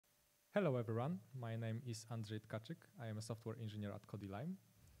Hello everyone, my name is Andrzej Tkaczyk. I am a software engineer at CodiLime.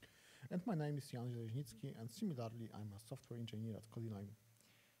 And my name is Jan Rzeźnicki, and similarly, I'm a software engineer at CodiLime.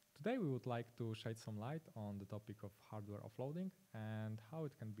 Today we would like to shed some light on the topic of hardware offloading and how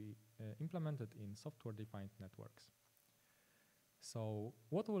it can be implemented in software-defined networks. So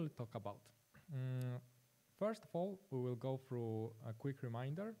what will we talk about? First of all, we will go through a quick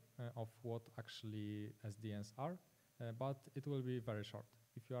reminder of what actually SDNs are, but it will be very short.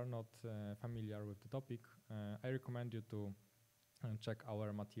 If you are not familiar with the topic, I recommend you to check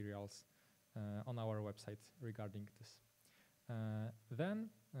our materials on our website regarding this. Then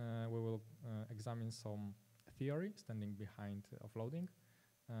we will examine some theory standing behind offloading,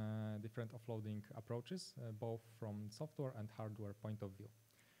 different offloading approaches, both from software and hardware point of view.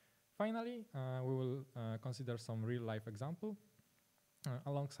 Finally, we will consider some real-life example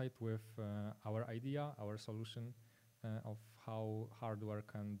alongside with our idea, our solution of how hardware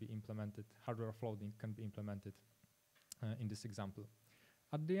can be implemented, hardware offloading can be implemented in this example.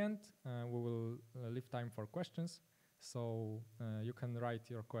 At the end, we will leave time for questions, so you can write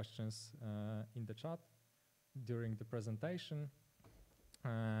your questions in the chat during the presentation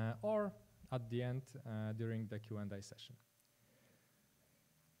or at the end during the Q&A session.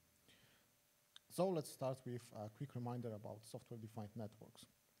 So let's start with a quick reminder about software-defined networks.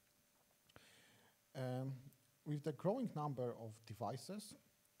 With the growing number of devices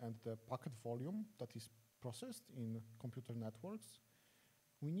and the packet volume that is processed in computer networks,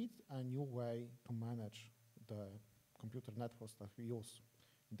 we need a new way to manage the computer networks that we use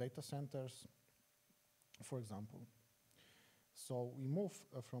in data centers, for example. So we move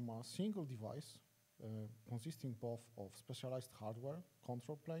from a single device consisting both of specialized hardware,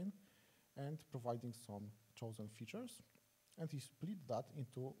 control plane, and providing some chosen features, and we split that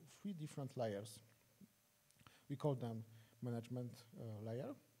into 3 different layers. We call them management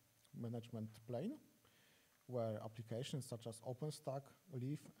layer, management plane, where applications such as OpenStack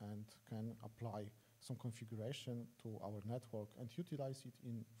live and can apply some configuration to our network and utilize it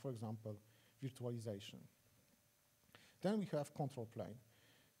in, for example, virtualization. Then we have control plane.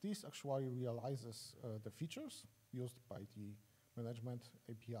 This actually realizes the features used by the management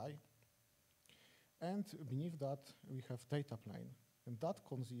API. And beneath that, we have data plane. And that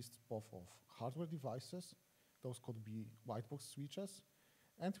consists both of hardware devices, those could be white box switches,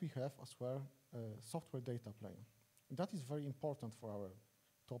 and we have as well software data plane. And that is very important for our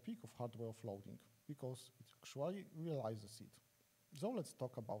topic of hardware offloading because it actually realizes it. So let's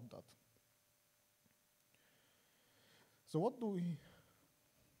talk about that. So what do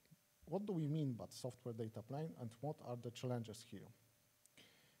we mean by software data plane and what are the challenges here?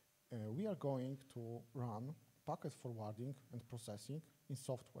 We are going to run packet forwarding and processing in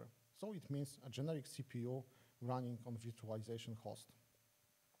software. So it means a generic CPU running on virtualization host.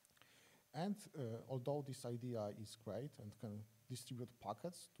 And although this idea is great and can distribute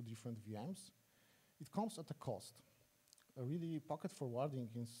packets to different VMs, it comes at a cost. Really, packet forwarding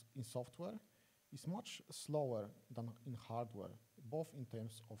in software is much slower than in hardware, both in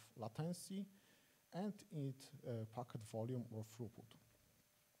terms of latency and in packet volume or throughput.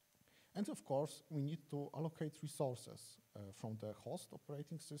 And of course, we need to allocate resources from the host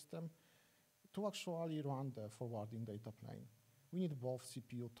operating system to actually run the forwarding data plane. We need both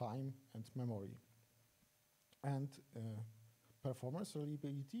CPU time and memory. And performance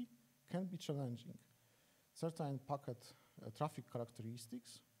reliability can be challenging. Certain packet traffic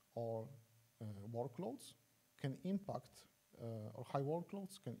characteristics or workloads can impact, or high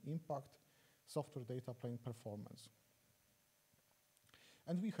workloads can impact software data plane performance.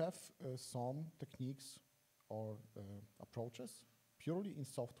 And we have some techniques or approaches purely in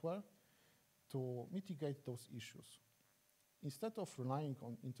software to mitigate those issues. Instead of relying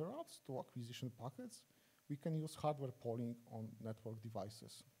on interrupts to acquisition packets, we can use hardware polling on network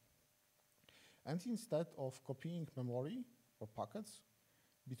devices. And instead of copying memory or packets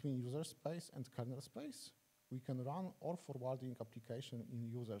between user space and kernel space, we can run all forwarding application in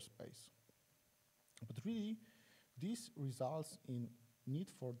user space. But really, this results in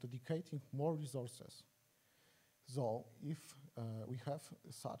need for dedicating more resources. So if we have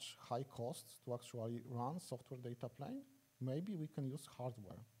such high costs to actually run software data plane, maybe we can use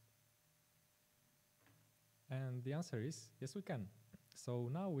hardware. And the answer is, yes, we can. So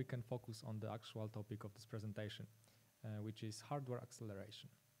now we can focus on the actual topic of this presentation, which is hardware acceleration.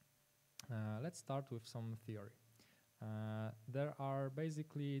 Let's start with some theory. There are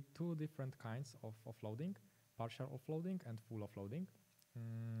basically 2 different kinds of offloading, partial offloading and full offloading.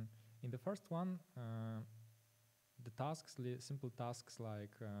 In the first one, the tasks, simple tasks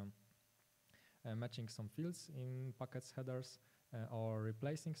like matching some fields in packets headers or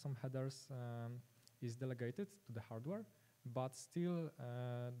replacing some headers is delegated to the hardware, but still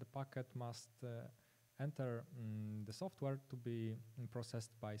the packet must enter the software to be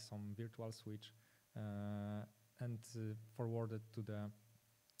processed by some virtual switch and forwarded to the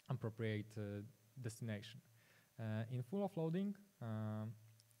appropriate destination. In full offloading,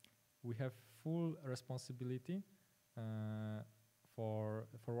 we have full responsibility for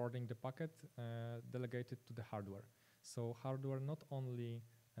forwarding the packet delegated to the hardware. So hardware not only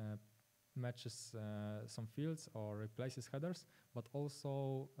matches some fields or replaces headers, but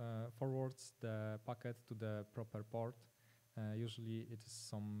also forwards the packet to the proper port. Usually it is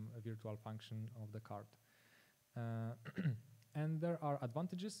some virtual function of the card. And there are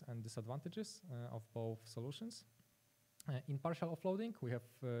advantages and disadvantages of both solutions. In partial offloading, we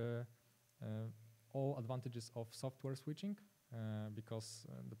have all advantages of software switching because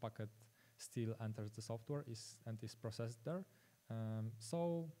the packet still enters the software and is processed there.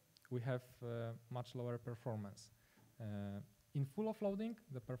 So we have much lower performance. In full offloading,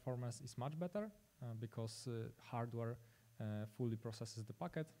 the performance is much better because hardware fully processes the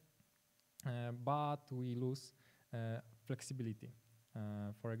packet, but we lose flexibility.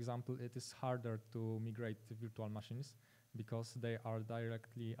 For example, it is harder to migrate virtual machines because they are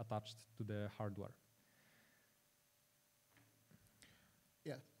directly attached to the hardware.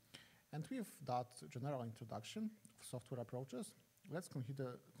 Yeah, and with that general introduction of software approaches, let's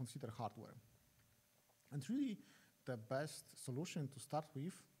consider hardware. And really, the best solution to start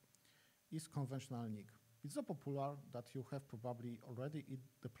with is conventional NIC. It's so popular that you have probably already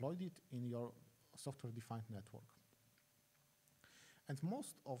deployed it in your software-defined network. And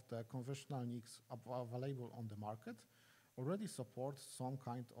most of the conventional NICs available on the market already support some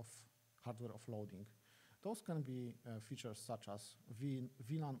kind of hardware offloading. Those can be features such as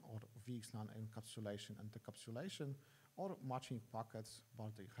VLAN or VXLAN encapsulation and decapsulation, or matching packets by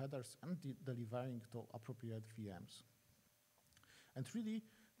the headers and delivering to appropriate VMs. And really,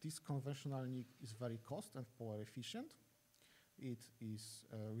 this conventional NIC is very cost and power efficient. It is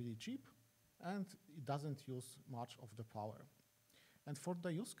really cheap, and it doesn't use much of the power. And for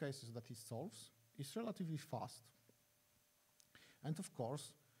the use cases that it solves, it's relatively fast. And of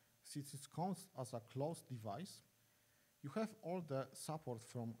course, since it comes as a closed device, you have all the support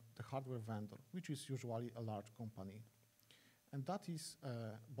from the hardware vendor, which is usually a large company. And that is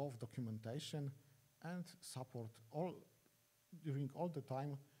both documentation and support during all the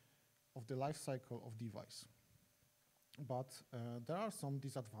time of the life cycle of device. But there are some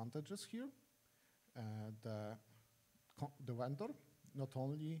disadvantages here. The vendor not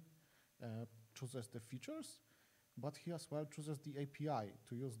only chooses the features, but he as well chooses the API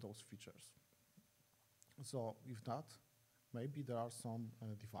to use those features. So with that, maybe there are some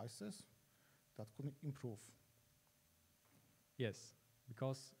devices that could improve. Yes,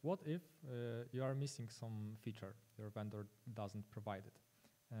 because what if you are missing some feature your vendor doesn't provide it?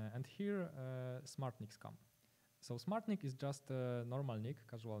 And here SmartNICs come. So SmartNIC is just a normal NIC,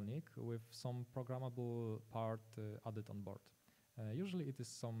 casual NIC, with some programmable part added on board. Usually it is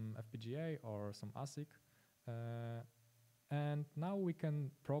some FPGA or some ASIC. And now we can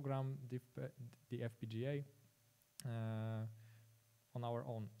program the FPGA on our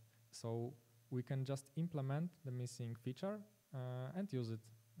own. So we can just implement the missing feature and use it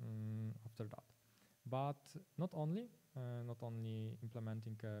after that. But not only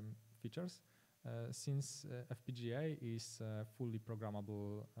implementing features, since FPGA is fully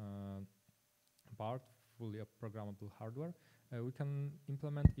programmable part, fully programmable hardware, we can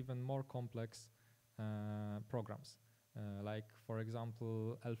implement even more complex programs, like for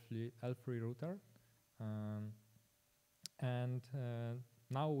example L3 router, and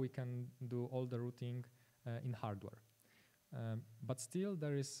now we can do all the routing in hardware. But still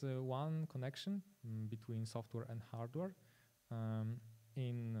there is one connection between software and hardware.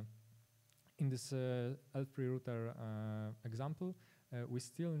 In this L3 router example, we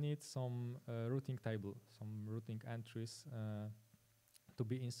still need some routing table, some routing entries to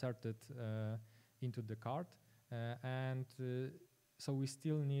be inserted into the card, and so we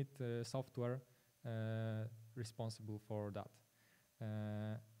still need software responsible for that.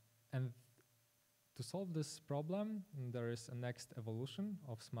 And to solve this problem, there is a next evolution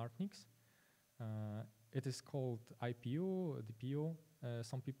of SmartNICs. It is called IPU, DPU.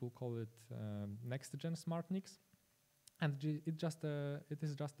 Some people call it next-gen SmartNICs, and it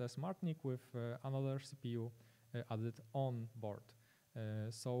is just a SmartNIC with another CPU added on board.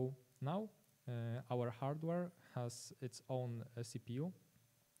 So now our hardware has its own CPU,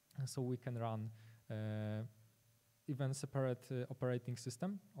 so we can run even separate operating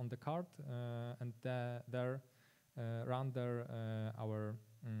system on the card, and there render our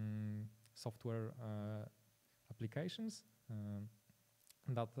software applications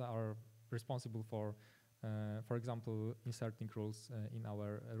that are responsible for example, inserting rules in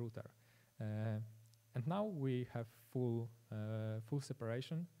our router. And now we have full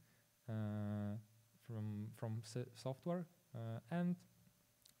separation from software, and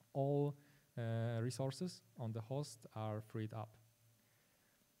all resources on the host are freed up.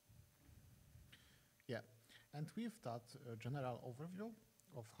 Yeah, and with that general overview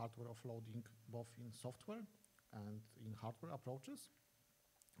of hardware offloading both in software and in hardware approaches,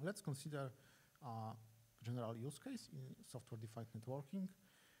 let's consider a general use case in software-defined networking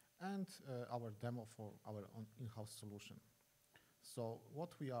and our demo for our own in-house solution. So what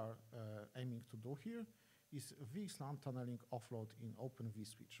we are aiming to do here is VXLAN tunneling offload in Open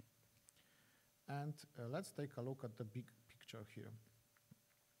vSwitch. And let's take a look at the big picture here.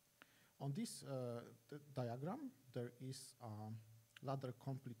 On this diagram, there is a rather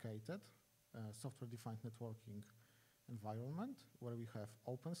complicated software-defined networking environment where we have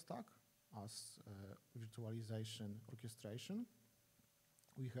OpenStack as virtualization orchestration.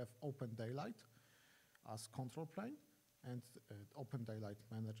 We have Open Daylight as control plane, and Open Daylight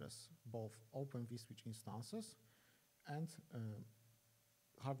manages both Open vSwitch instances and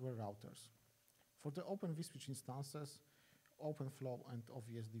hardware routers. For the Open vSwitch instances, OpenFlow and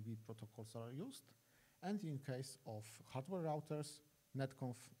OVSDB protocols are used, and in case of hardware routers,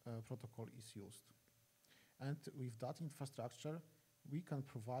 netconf protocol is used. And with that infrastructure, we can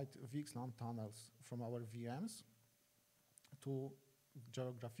provide VXLAN tunnels from our VMs to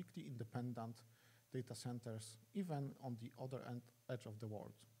geographically independent data centers, even on the other edge of the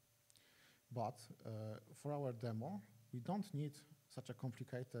world. But for our demo, we don't need such a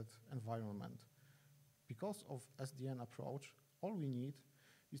complicated environment. Because of SDN approach, all we need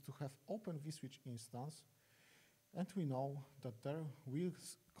is to have Open vSwitch instance, and we know that there will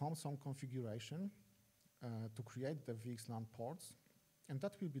come some configuration to create the VXLAN ports, and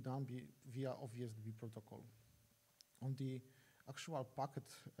that will be done via OVSDB protocol. On the actual packet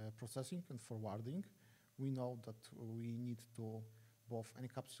processing and forwarding, we know that we need to both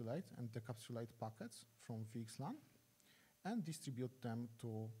encapsulate and decapsulate packets from VXLAN and distribute them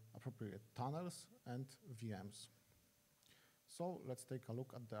to appropriate tunnels and VMs. So let's take a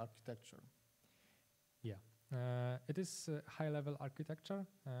look at the architecture. Yeah, it is a high-level architecture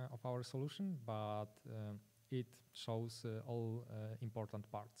of our solution, but it shows all important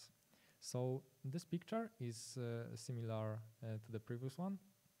parts. So this picture is similar to the previous one.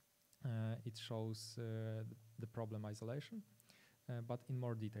 It shows the problem isolation, but in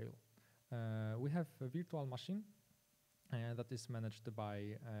more detail. We have a virtual machine that is managed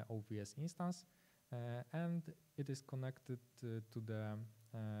by OVS instance, and it is connected to the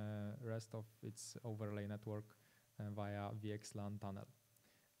rest of its overlay network via VXLAN tunnel.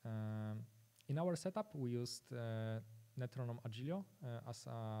 In our setup, we used Metronome Agilio as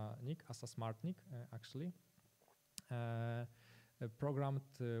a NIC, as a SmartNIC actually, programmed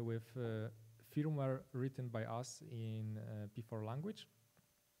with firmware written by us in P4 language,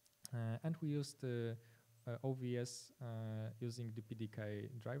 and we used OVS using the PDK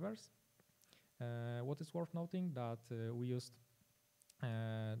drivers. What is worth noting that we used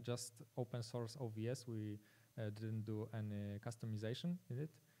just open source OVS. We didn't do any customization in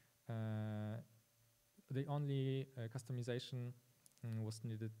it. The only customization was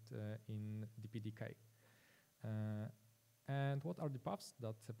needed in the PDK. And what are the paths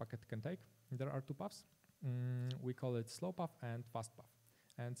that a packet can take? There are two paths. We call it slow path and fast path.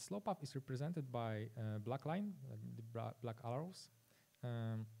 And slow path is represented by black line, the black arrows,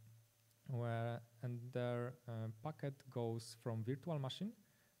 and their packet goes from virtual machine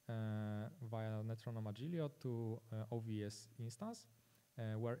via Metronome Agilio to OVS instance,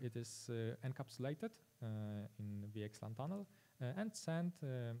 where it is encapsulated in VXLAN tunnel and sent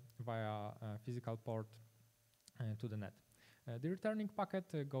via a physical port to the net. The returning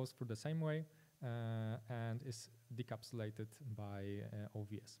packet goes through the same way and is decapsulated by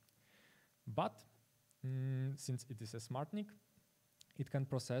OVS. But since it is a SmartNIC, it can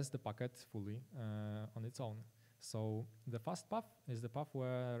process the packet fully on its own. So the fast path is the path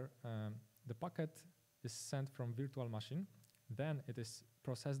where the packet is sent from virtual machine, then it is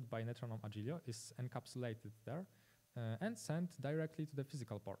processed by Metronome Agilio, is encapsulated there, and sent directly to the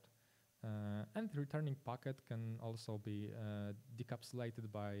physical port. And the returning packet can also be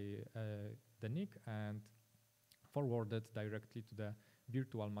decapsulated by the NIC and forwarded directly to the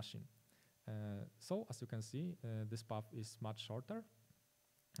virtual machine. So as you can see, this path is much shorter.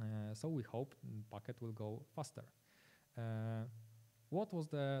 So we hope the packet will go faster. What was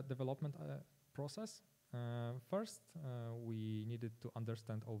the development process? First, we needed to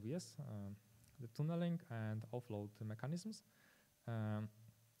understand OvS, the tunneling and offload mechanisms.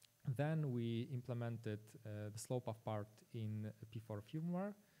 Then we implemented the slope of part in P4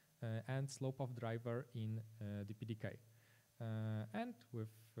 firmware and slope of driver in the PDK. And with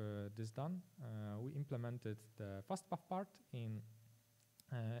this done, we implemented the fastpath part in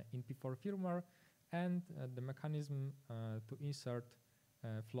P4 firmware and the mechanism to insert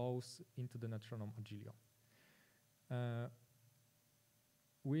flows into the metronome Agilio.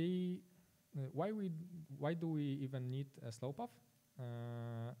 Why do we even need a slope off?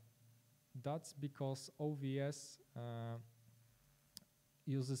 That's because OvS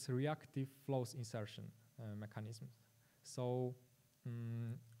uses reactive flows insertion mechanisms. So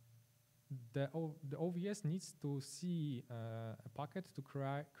the OvS needs to see a packet to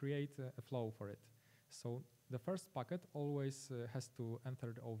create a flow for it. So the first packet always has to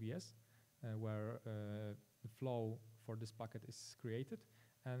enter the OvS where the flow for this packet is created,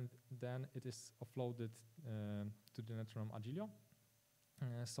 and then it is offloaded to the metronome Agilio.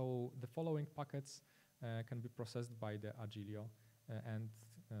 So the following packets can be processed by the Agilio and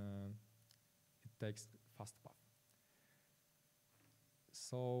it takes fast path.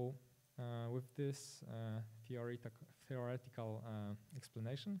 So with this theoretical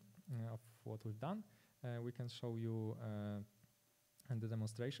explanation of what we've done, we can show you the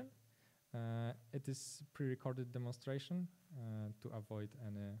demonstration. It is pre-recorded demonstration to avoid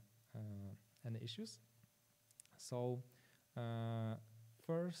any issues. So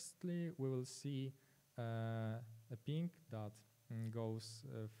firstly, we will see a ping that goes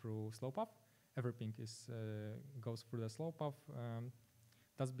through slope path. Every ping goes through the slope path.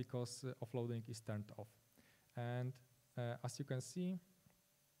 That's because offloading is turned off. And as you can see,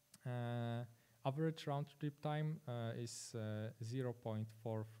 average round trip time is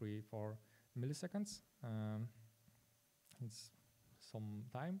 0.434 milliseconds. It's some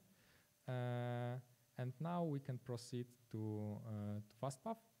time. And now we can proceed to fast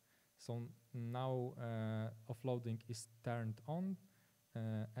path. So now offloading is turned on.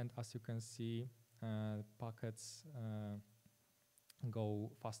 And as you can see, packets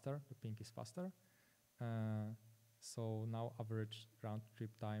go faster, the ping is faster. So now average round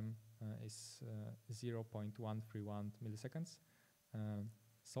trip time is 0.131 milliseconds.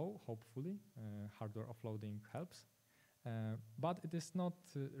 So hopefully hardware offloading helps. But it is not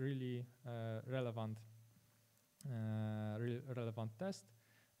really relevant test.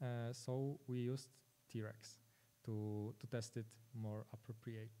 So we used T-Rex to test it more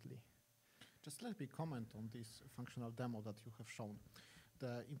appropriately. Just let me comment on this functional demo that you have shown.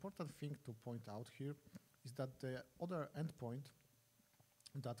 The important thing to point out here is that the other endpoint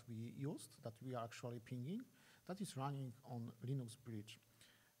that we used, that we are actually pinging, that is running on Linux Bridge.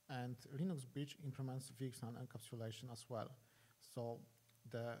 And Linux Bridge implements VXLAN encapsulation as well. So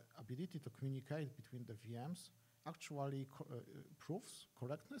the ability to communicate between the VMs actually proves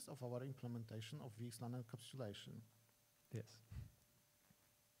correctness of our implementation of VXLAN encapsulation. Yes.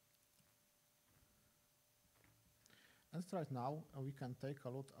 And right now, we can take a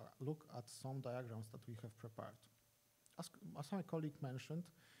look at some diagrams that we have prepared. As my colleague mentioned,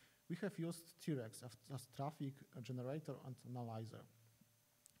 we have used T-Rex as traffic generator and analyzer.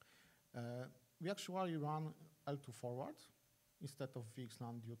 We actually run L2 forward instead of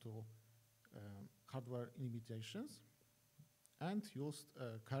VXLAN due to hardware limitations, and used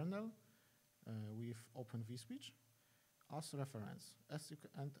kernel with Open vSwitch as reference. As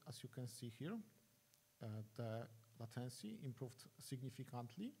you can see here, the latency improved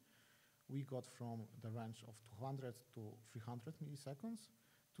significantly. We got from the range of 200 to 300 milliseconds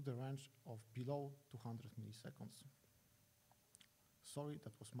to the range of below 200 milliseconds. Sorry,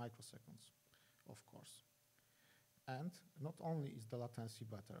 that was microseconds, of course. And not only is the latency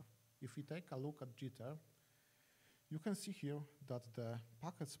better, if we take a look at jitter, you can see here that the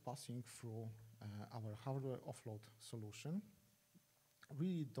packets passing through our hardware offload solution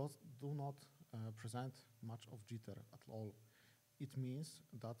really do not present much of jitter at all. It means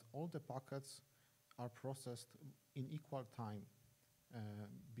that all the packets are processed in equal time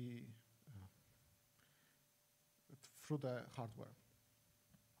through the hardware.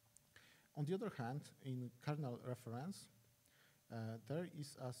 On the other hand, in kernel reference, there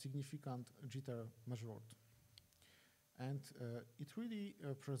is a significant jitter measured. And it really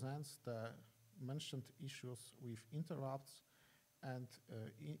presents the mentioned issues with interrupts and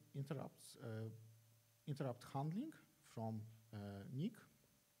interrupt handling from NIC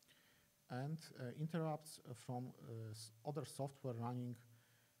and interrupts from other software running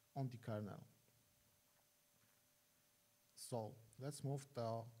on the kernel. So let's move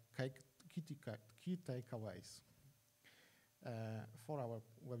the key takeaways for our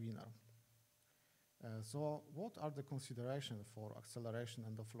webinar. So what are the considerations for acceleration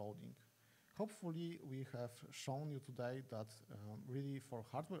and offloading? Hopefully we have shown you today that really for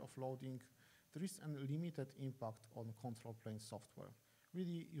hardware offloading there is a limited impact on control plane software.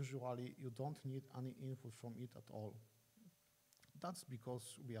 Really, usually you don't need any input from it at all. That's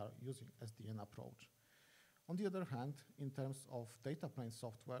because we are using SDN approach. On the other hand, in terms of data plane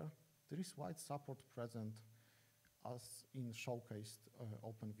software, there is wide support present as in showcased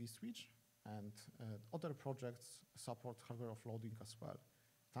Open vSwitch, and other projects support hardware offloading as well.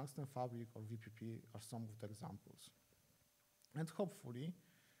 Tungsten Fabric or VPP are some of the examples. And hopefully,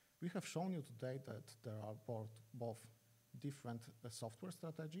 we have shown you today that there are both different software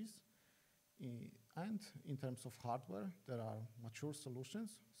strategies, and in terms of hardware, there are mature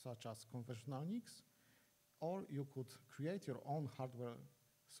solutions such as conventional NICs, or you could create your own hardware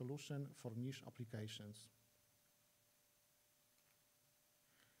solution for niche applications.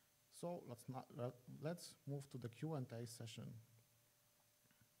 So let's move to the Q&A session.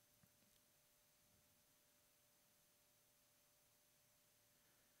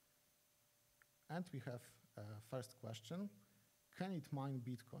 And we have first question: can it mine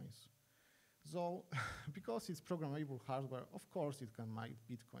bitcoins? So, because it's programmable hardware, of course it can mine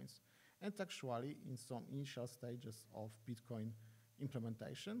bitcoins. And actually, in some initial stages of Bitcoin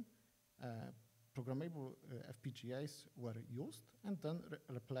implementation, programmable FPGAs were used and then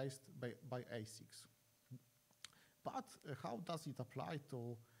replaced by ASICs. But how does it apply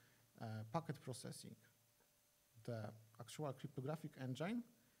to packet processing? The actual cryptographic engine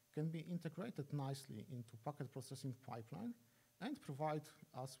can be integrated nicely into packet processing pipeline and provide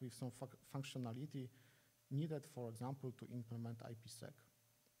us with some functionality needed, for example, to implement IPsec.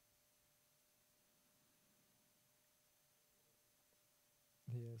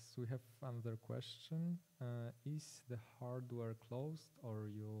 Yes, we have another question. Is the hardware closed, or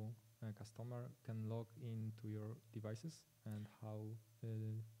you, customer, can log into your devices, and how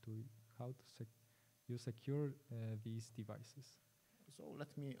you secure these devices? So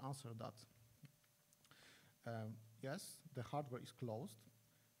let me answer that. Yes, the hardware is closed,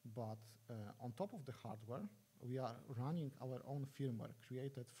 but on top of the hardware, we are running our own firmware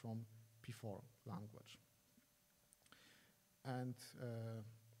created from P4 language. And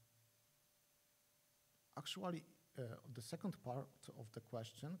actually, the second part of the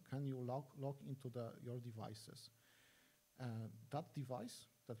question, can you log into your devices? That device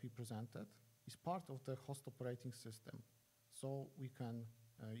that we presented is part of the host operating system, so we can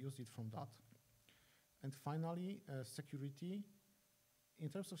use it from that. And finally, security. In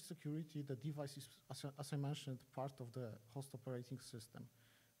terms of security, the device is, as I mentioned, part of the host operating system.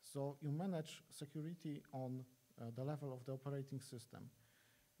 So you manage security on the level of the operating system.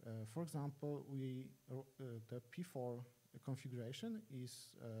 For example, the P4 configuration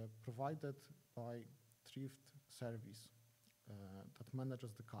is provided by Thrift service that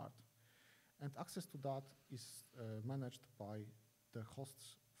manages the card. And access to that is managed by the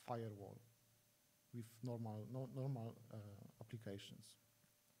host's firewall with normal applications.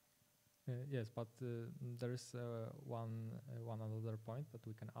 Yes, but there is one other point that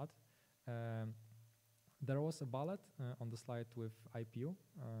we can add. There was a bullet on the slide with IPU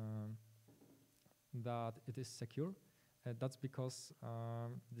that it is secure. That's because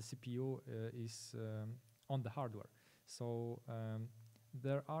the CPU is on the hardware. So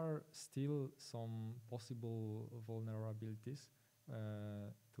there are still some possible vulnerabilities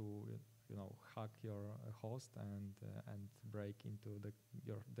to hack your host and break into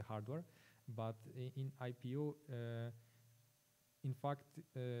the hardware. But in IPU, in fact,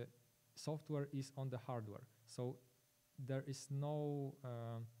 software is on the hardware, so there is no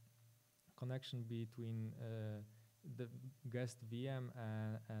connection between the guest VM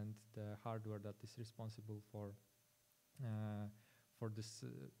and the hardware that is responsible for this,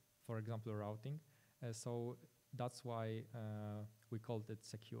 for example, routing. So that's why we called it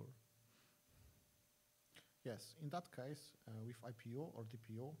secure. Yes, in that case, with IPU or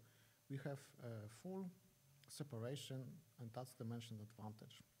DPU, we have full separation, and that's the mentioned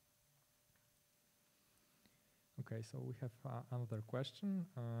advantage. Okay, so we have another question.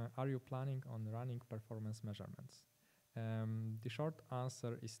 Are you planning on running performance measurements? The short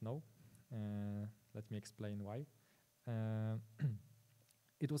answer is no. Let me explain why.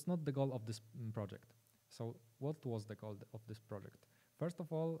 It was not the goal of this project. So what was the goal of this project? First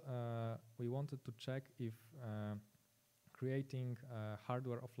of all, we wanted to check if creating a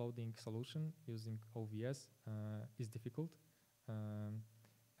hardware offloading solution using OvS is difficult.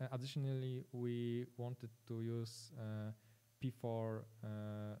 Additionally, we wanted to use P4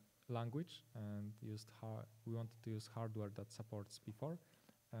 language and we wanted to use hardware that supports P4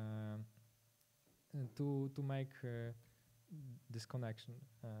 to make this connection,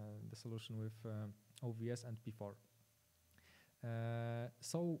 the solution with OvS and P4.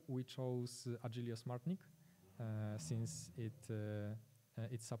 So we chose Agilio SmartNIC since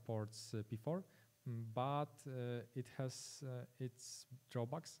it supports P4, but it has its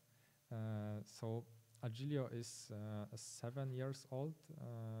drawbacks. So Agilio is a 7 years old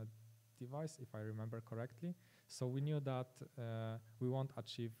device, if I remember correctly. So we knew that we won't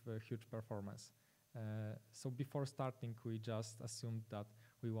achieve huge performance. So before starting, we just assumed that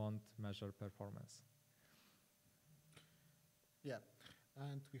we won't measure performance. Yeah,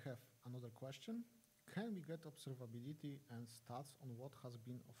 and we have another question. Can we get observability and stats on what has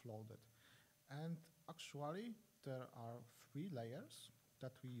been offloaded? And actually, there are 3 layers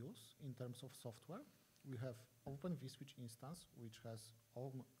that we use in terms of software. We have Open vSwitch instance, which has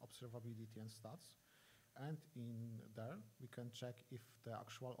all observability and stats. And in there, we can check if the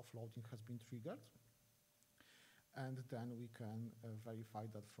actual offloading has been triggered. And then we can verify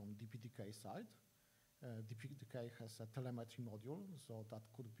that from DPDK side. DPDK has a telemetry module, so that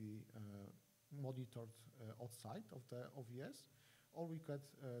could be monitored outside of the OvS, or we could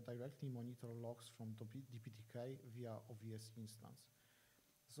directly monitor logs from DPDK via OvS instance.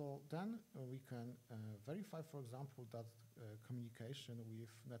 So then we can verify, for example, that communication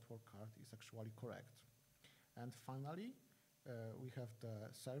with network card is actually correct. And finally, we have the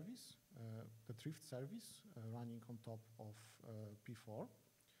service, the Drift service running on top of P4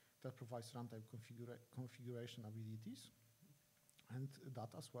 that provides runtime configuration abilities. And that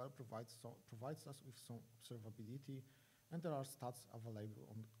as well provides us with some observability, and there are stats available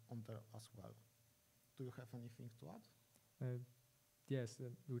on there as well. Do you have anything to add? Yes,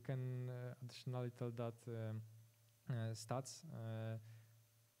 we can additionally tell that stats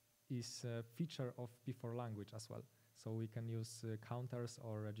is a feature of P4 language as well. So we can use counters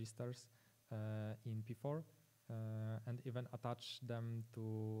or registers in P4 and even attach them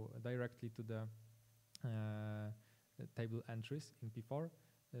directly to the table entries in P4.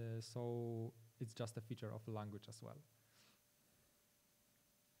 So it's just a feature of the language as well.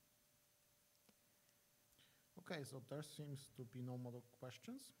 Okay, so there seems to be no more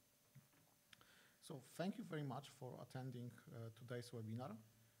questions. So thank you very much for attending today's webinar.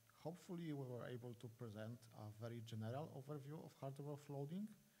 Hopefully we were able to present a very general overview of hardware offloading.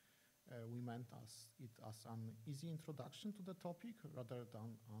 We meant it as an easy introduction to the topic rather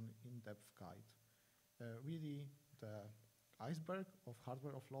than an in-depth guide. Really, the iceberg of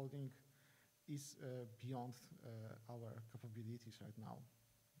hardware offloading is beyond our capabilities right now.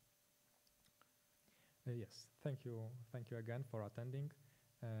 Yes, thank you again for attending.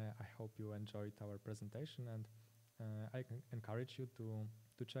 I hope you enjoyed our presentation, and I can encourage you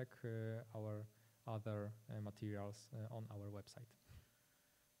to check our other materials on our website.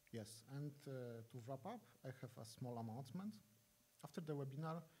 Yes, and to wrap up, I have a small announcement. After the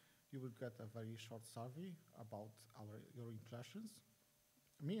webinar, you will get a very short survey about your impressions.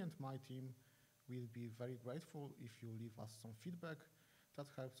 Me and my team will be very grateful if you leave us some feedback that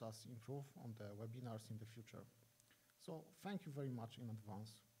helps us improve on the webinars in the future. So thank you very much in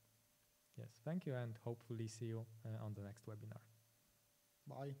advance. Yes, thank you, and hopefully see you on the next webinar.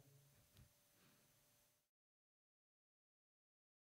 Bye.